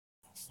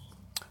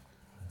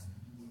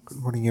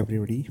Morning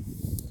everybody.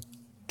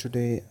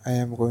 Today I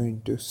am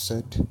going to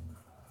set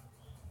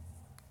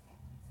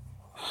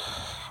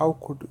how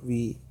could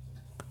we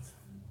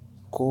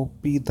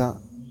copy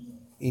the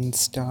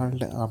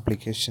installed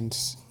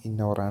applications in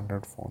our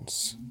Android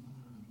phones.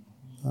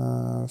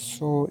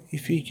 So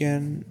if we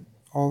can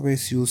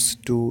always use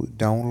to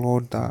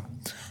download the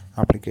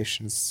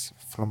applications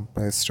from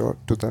Play Store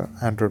to the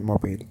Android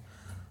mobile,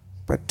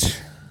 but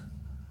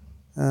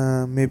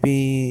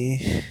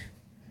maybe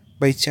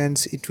by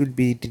chance it will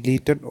be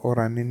deleted or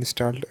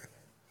uninstalled.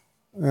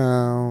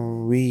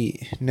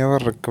 We never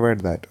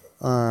recovered that.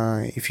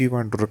 If you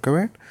want to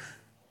recover it,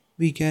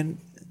 we can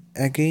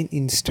again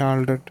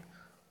install it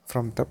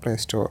from the Play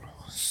Store.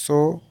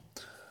 So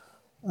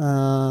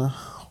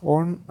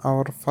on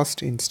our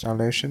first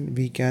installation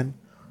we can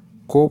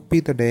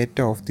copy the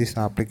data of this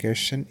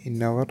application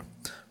in our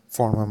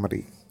phone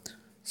memory.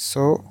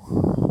 So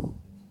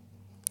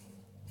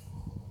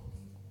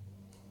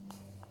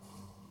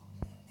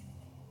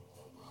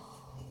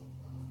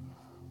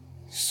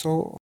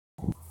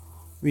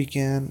we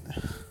can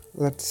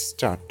let's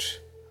start.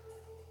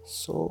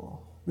 So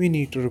we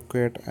need to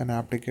create an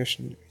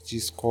application which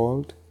is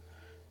called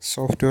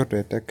software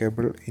data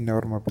cable in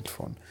our mobile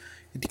phone.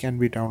 It can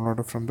be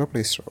downloaded from the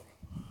Play Store.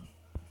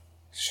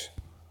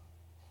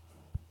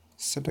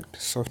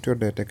 Select software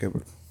data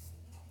cable.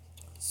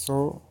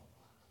 So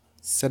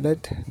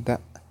select the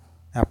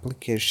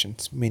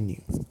applications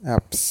menu,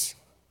 apps.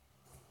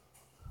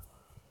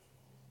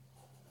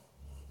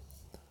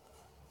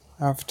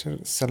 After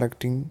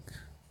selecting,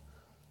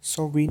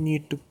 so we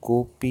need to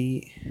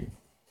copy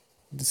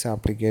this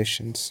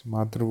applications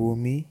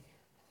Mathrubhumi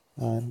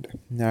and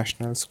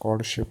National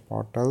Scholarship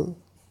Portal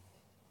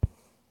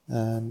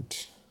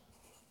and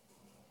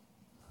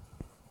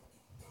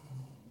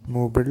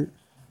mobile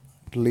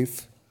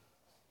live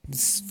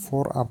these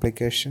four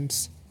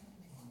applications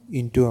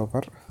into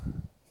our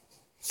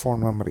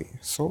phone memory.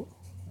 So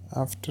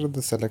after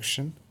the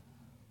selection,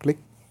 click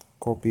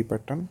copy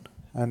button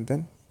and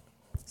then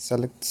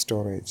select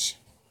storage.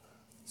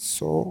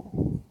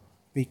 So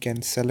we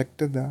can select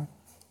the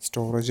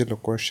storage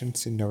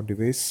locations in our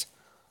device,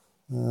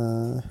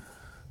 and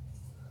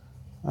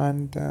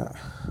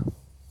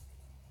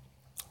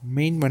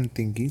main one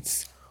thing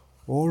is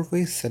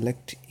always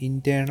select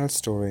internal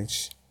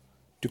storage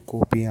to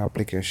copy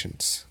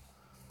applications.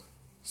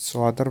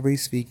 So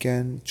otherwise we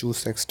can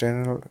choose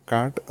external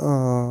card.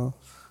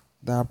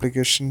 The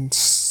application's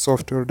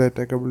software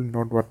data will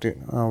not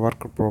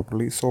work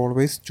properly. So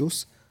always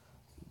choose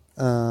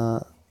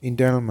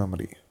internal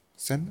memory.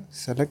 Then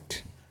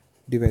select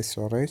device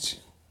storage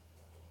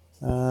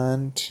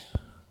and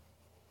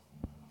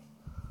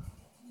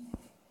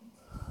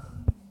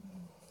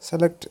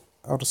select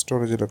our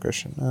storage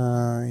location.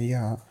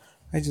 Yeah,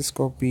 I just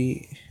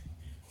copy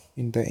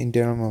in the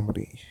internal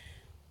memory,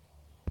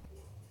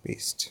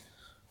 paste.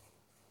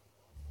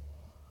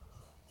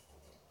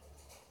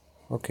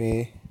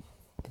 Okay,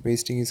 the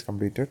pasting is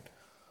completed.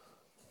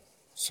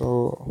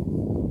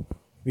 So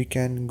we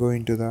can go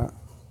into the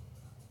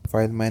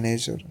file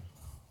manager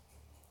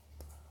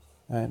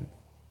and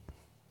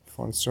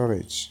phone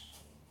storage.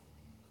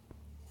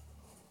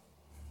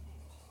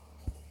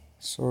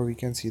 So we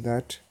can see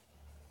that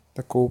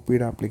the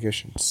copied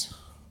applications,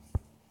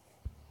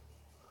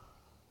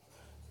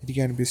 it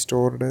can be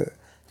stored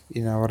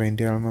in our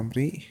internal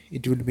memory.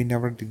 It will be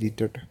never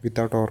deleted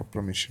without our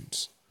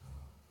permissions.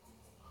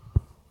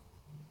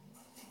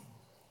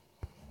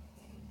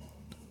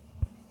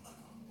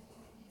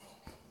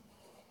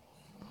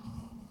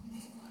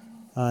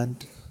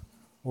 And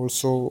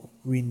also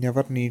we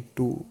never need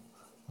to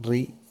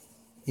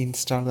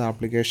reinstall the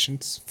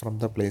applications from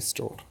the Play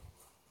Store,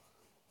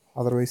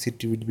 otherwise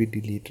it will be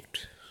deleted.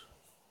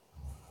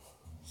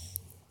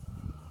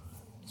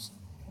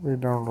 We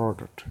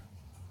download it.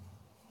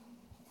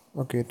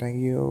 Okay, thank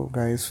you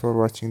guys for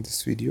watching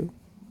this video.